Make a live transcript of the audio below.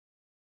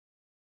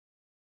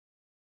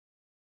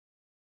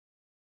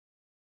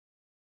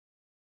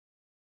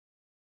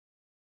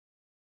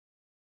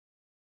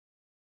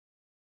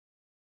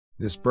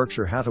This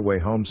Berkshire Hathaway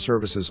Home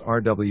Services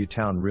RW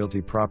Towne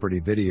Realty property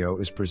video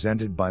is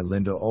presented by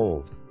Linda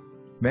Old.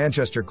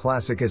 Manchester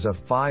Classic is a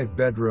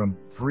 5-bedroom,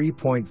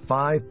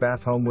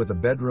 3.5-bath home with a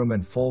bedroom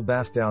and full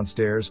bath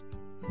downstairs,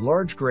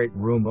 large great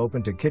room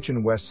open to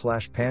kitchen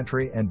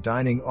west/pantry and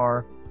dining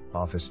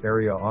office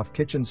area off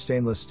kitchen,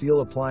 stainless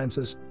steel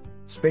appliances,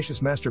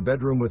 spacious master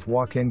bedroom with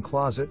walk-in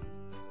closet,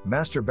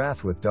 master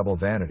bath with double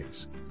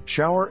vanities,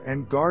 shower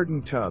and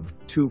garden tub,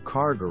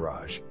 2-car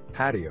garage,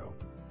 patio.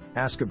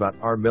 Ask about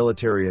our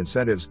military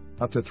incentives,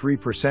 up to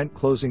 3%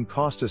 closing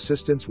cost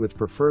assistance with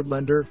preferred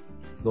lender.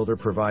 Builder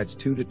provides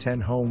 2 to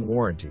 10 home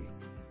warranty.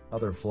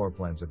 Other floor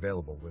plans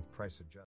available with price adjustment.